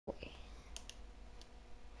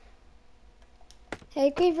Hey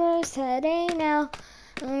Creepers, today now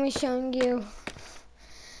I'm going to be showing you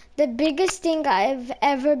the biggest thing I've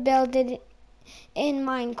ever built in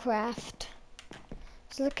Minecraft.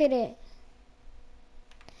 So look at it.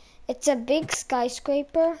 It's a big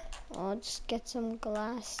skyscraper. I'll just get some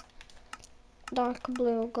glass. Dark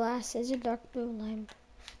blue glass. Is it dark blue lime?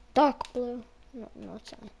 Dark blue. No,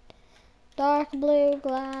 it's not. Dark blue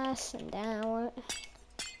glass and down.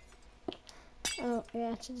 Oh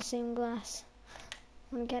yeah, it's the same glass.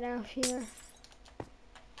 I'm gonna get out here.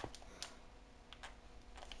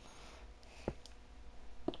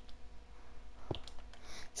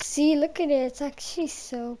 See, look at it. It's actually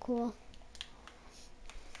so cool.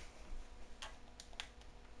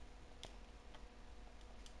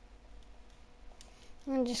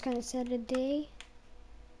 I'm just gonna set a day.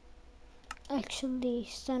 Actually,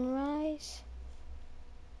 sunrise.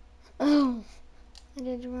 Oh, I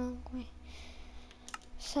did it the wrong way.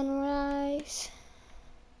 Sunrise.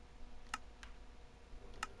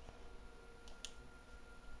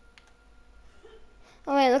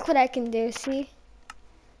 Oh wait, look what I can do, see?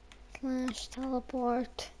 Slash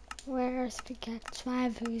teleport. Where's Pickaxe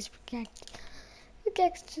 5? Who's Pickaxe?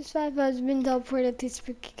 Pickaxe 5 has been teleported to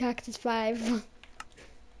Pickaxe 5.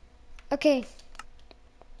 Okay.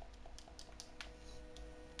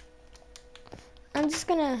 I'm just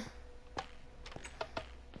gonna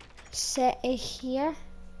set it here.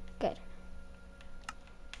 Good.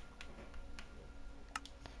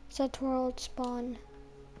 Set world spawn.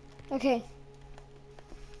 Okay.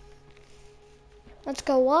 Let's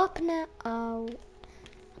go up now. Oh,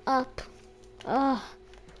 up. Up.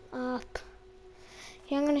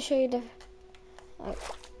 Here, I'm gonna show you the.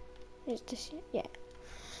 Is this? Yeah.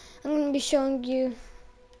 I'm gonna be showing you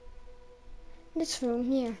this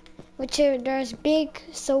room here, which there's big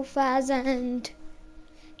sofas and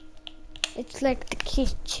it's like the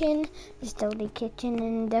kitchen. It's the only kitchen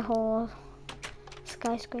in the whole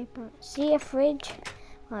skyscraper. See a fridge?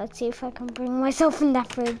 Well, let's see if I can bring myself in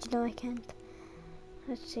that fridge. No, I can't.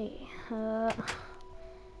 Let's see. No.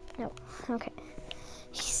 Okay.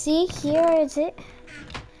 See, here is it.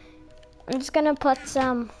 I'm just gonna put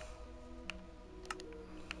some.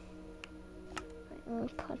 I'm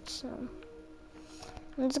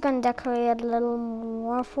just gonna decorate a little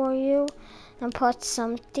more for you and put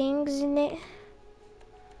some things in it.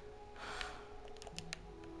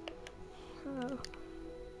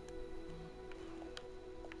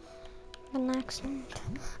 An accident.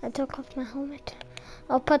 I took off my helmet.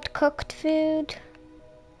 I'll put cooked food.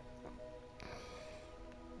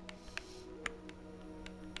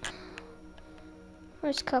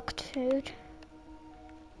 Where's cooked food?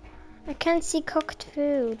 I can't see cooked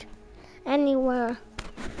food anywhere.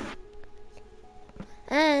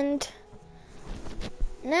 And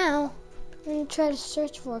now I'm gonna try to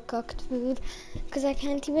search for cooked food because I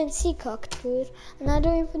can't even see cooked food and I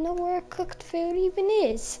don't even know where cooked food even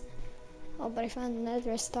is. Oh, but I found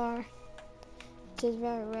another star, which is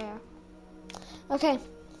very rare. Okay.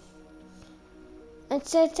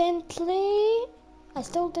 Incidentally, I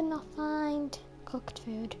still did not find cooked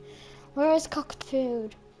food. Where is cooked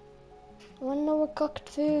food? I want to know where cooked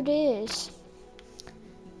food is.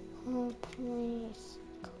 Oh, please.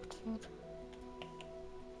 Cooked food.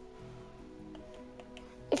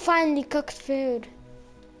 I finally cooked food.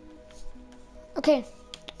 Okay.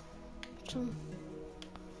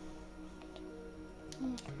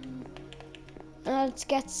 Let's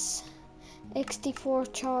get 64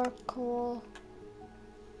 charcoal.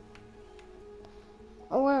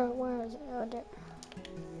 Oh, where is it? Oh, there.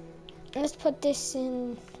 Let's put this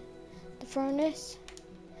in the furnace.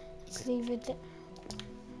 Let's leave it there.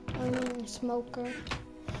 I mean, smoker.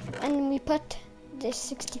 And we put this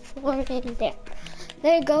 64 in there.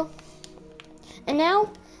 There you go. And now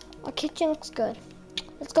our kitchen looks good.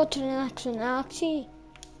 Let's go to the next one. Actually,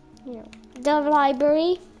 the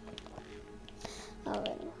library. Oh,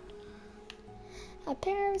 a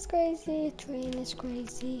pear is crazy. A train is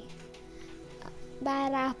crazy.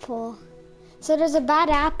 Bad apple. So there's a bad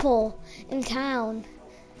apple in town.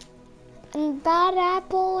 And bad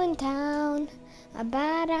apple in town. A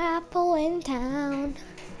bad apple in town.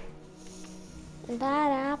 A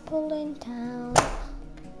bad apple in town.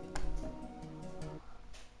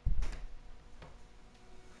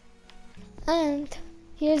 And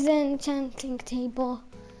here's the enchanting table.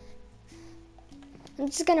 I'm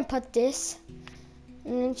just gonna put this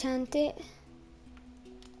and enchant it.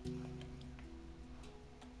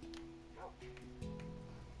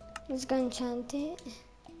 I'm just gonna enchant it.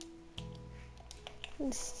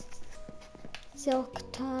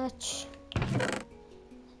 Silk touch.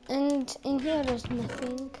 And in here there's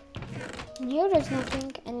nothing. And here there's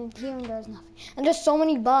nothing, and here there's nothing. And there's so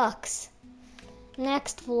many bugs.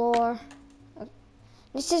 Next floor.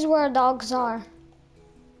 This is where dogs are.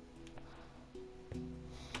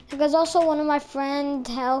 Because also one of my friends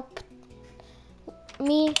helped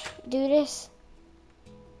me do this.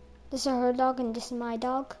 This is her dog and this is my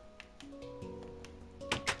dog.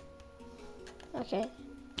 Okay,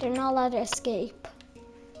 they're not allowed to escape.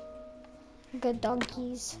 Good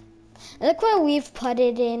doggies. And look where we've put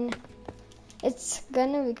it in. It's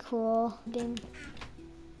gonna be cool.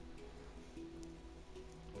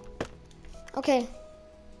 Okay.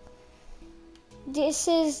 This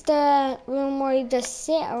is the room where you just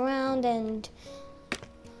sit around and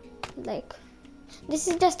like, this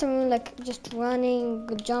is just a room like just running,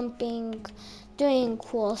 jumping, doing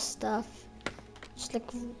cool stuff. Just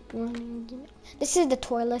like running. This is the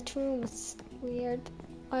toilet room. It's weird.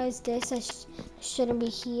 Why is this? I shouldn't be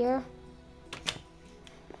here.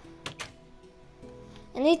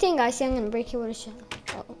 Anything I see, I'm gonna break it with a shell.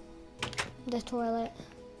 Oh, the toilet.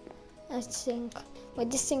 A sink. Wait,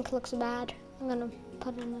 this sink looks bad. I'm gonna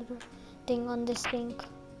put another thing on this sink.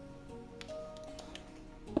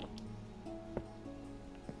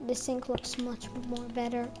 This sink looks much more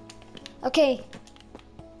better. Okay.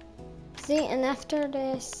 See, and after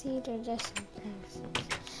this, see, they're just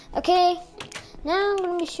okay. Now I'm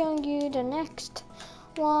gonna be showing you the next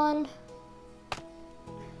one,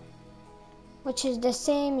 which is the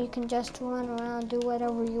same. You can just run around, do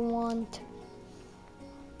whatever you want,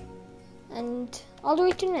 and all the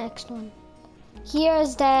way to the next one.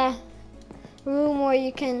 Here's the room where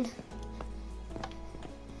you can.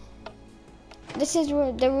 This is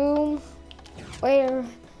the room where.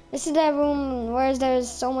 This is the room where there's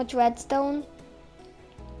so much redstone,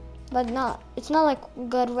 but it's not like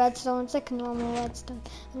good redstone. It's like normal redstone.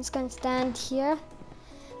 I'm just gonna stand here,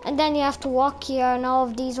 and then you have to walk here, and all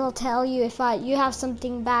of these will tell you if you have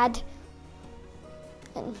something bad.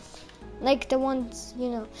 And like the ones, you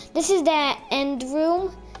know. This is the end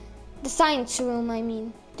room. The science room, I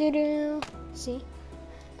mean. See?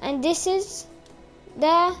 And this is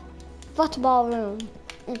the football room.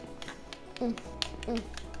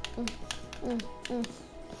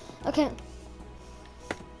 Okay.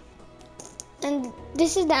 And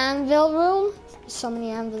this is the anvil room. There's so many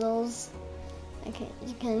anvils. Okay,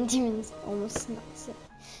 you can't even almost not see.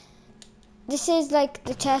 This is like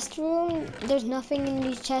the chest room. There's nothing in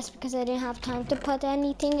these chests because I didn't have time to put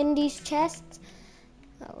anything in these chests.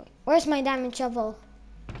 Oh, where's my diamond shovel?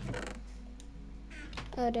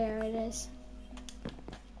 Oh, there it is.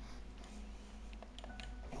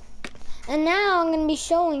 And now I'm going to be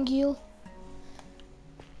showing you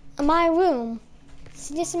my room.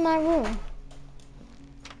 See, this is my room.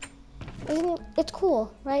 Isn't it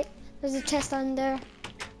cool, right? There's a chest on there.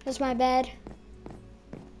 There's my bed.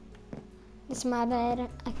 This is my bed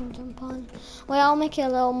I can jump on. Well, I'll make it a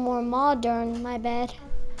little more modern, my bed.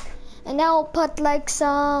 And now I'll put like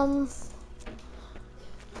some,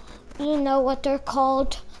 you know what they're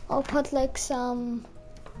called. I'll put like some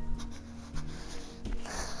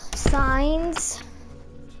signs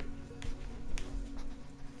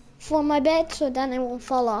for my bed so then it won't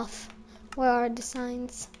fall off. Where are the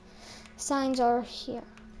signs? Signs are here.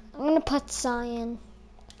 I'm gonna put cyan.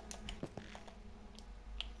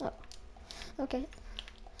 Oh, okay.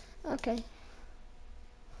 Okay.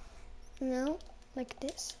 Now, like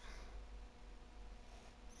this.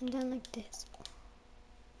 And then like this.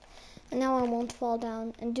 And now I won't fall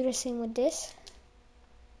down. And do the same with this.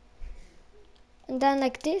 And then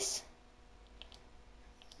like this.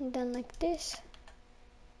 And then like this.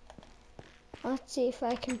 Let's see if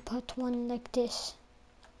I can put one like this.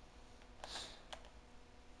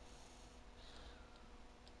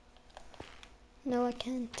 No, I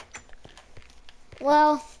can't.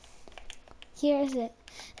 Well, here's it.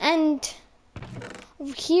 And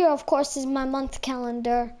here, of course, is my month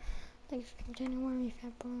calendar. Like January,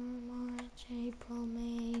 February, March, April,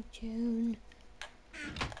 May, June,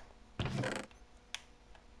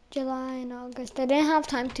 July, and August. I didn't have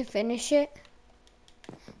time to finish it.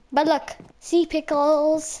 But look, see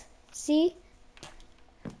pickles, see?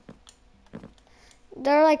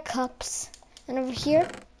 They're like cups. And over here,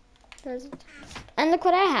 there's, and look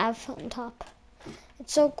what I have on top.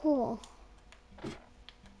 It's so cool.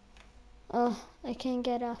 Oh, I can't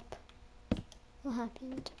get up. What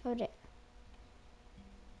happened? Oh, there.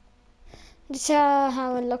 This is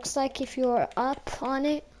how it looks like if you're up on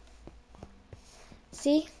it.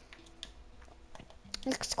 See?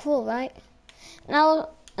 Looks cool, right? And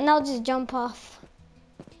I'll just jump off.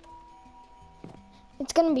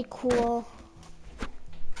 It's gonna be cool.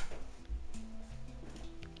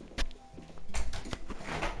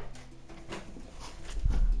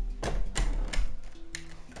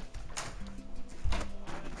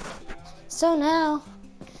 So now,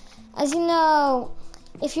 as you know,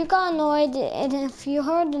 if you got annoyed and if you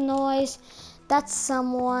heard the noise, that's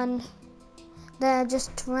someone that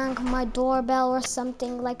just rang my doorbell or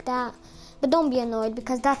something like that. But don't be annoyed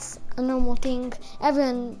because that's a normal thing.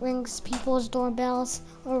 Everyone rings people's doorbells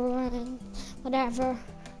or whatever.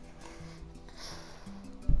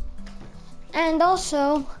 And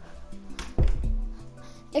also,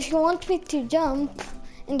 if you want me to jump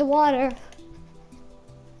in the water,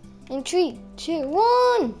 in 3, 2,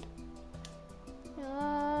 1.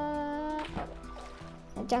 I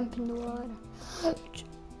jump in the water.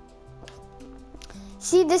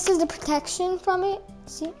 See, this is the protection from it.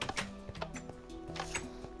 See?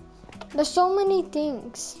 There's so many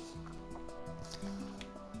things.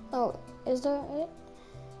 Oh, is there it?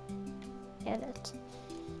 Yeah, that's...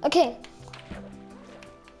 Okay.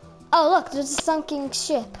 Oh, look, there's a sunken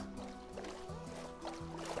ship.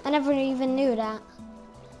 I never even knew that.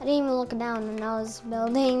 I didn't even look down when I was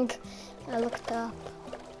building. I looked up.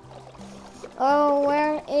 Oh,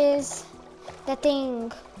 where is the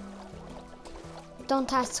thing?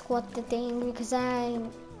 Don't ask what the thing, because and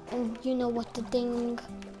you know what the thing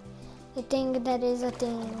that is a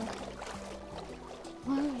thing.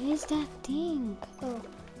 Where is that thing? Oh,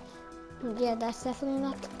 yeah, that's definitely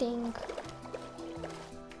not the thing.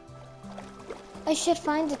 I should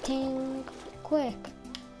find the thing quick.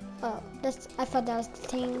 Oh, I thought that was the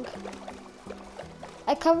thing.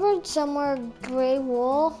 I covered somewhere gray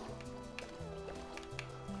wool.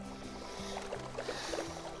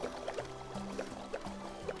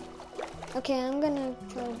 Okay, I'm gonna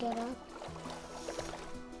try to get up.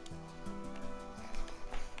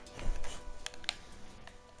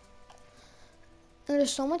 And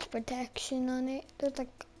there's so much protection on it. There's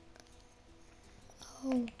like,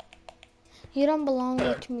 oh, you don't belong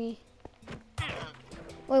with me.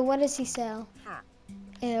 Wait, what does he sell?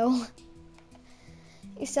 Ew.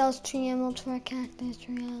 He sells tree emeralds for a cactus,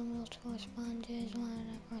 tree emeralds for sponges,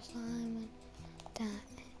 whatever, slime, and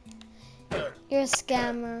that. You're a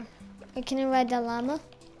scammer. Wait, can you ride the llama?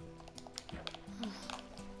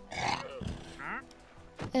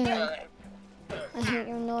 Ew. I hate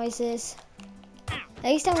your noises. At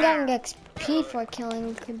least I'm getting XP for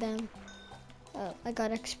killing them. Oh, I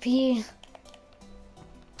got XP.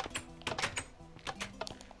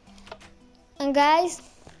 And guys,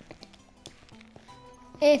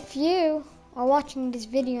 if you are watching this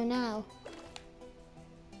video now,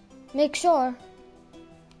 make sure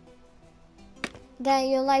that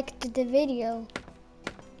you liked the video.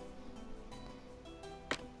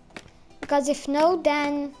 Because if no,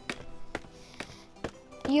 then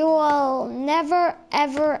you will never,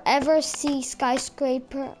 ever, ever see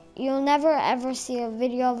skyscraper. You'll never, ever see a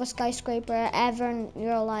video of a skyscraper ever in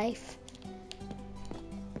your life.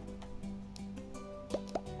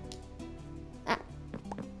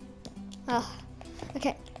 Oh,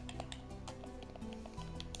 okay.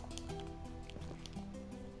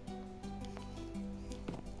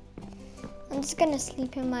 I'm just gonna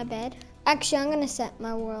sleep in my bed. Actually, I'm gonna set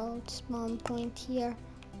my world spawn point here.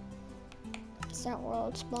 Set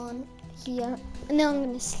world spawn here. And now I'm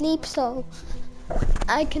gonna sleep so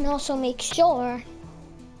I can also make sure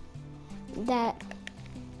that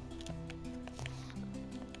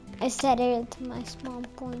I set it to my spawn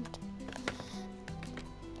point.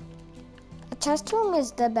 A chest room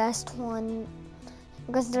is the best one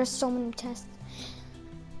because there's so many chests.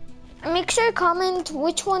 Make sure to comment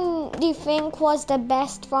which one do you think was the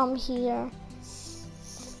best from here.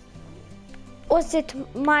 Was it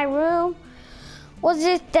my room? Was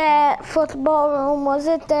it the football room? Was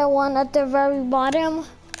it the one at the very bottom?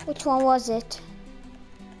 Which one was it?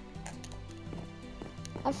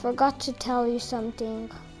 I forgot to tell you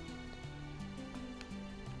something.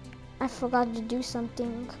 I forgot to do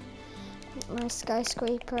something with my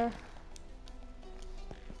skyscraper.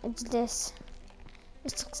 It's this.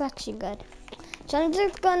 This looks actually good. So I'm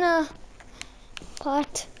just gonna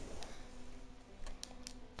put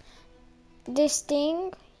this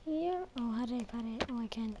thing here. Oh, how did I put it? Oh, I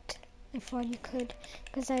can't. I thought you could,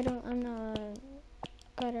 because I'm not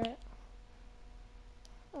good at.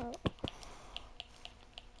 Oh.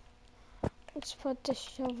 Let's put the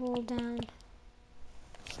shovel down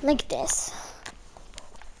like this.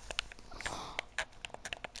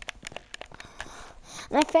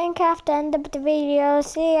 And I think I have to end up the video.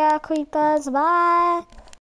 See ya, creepers. Bye.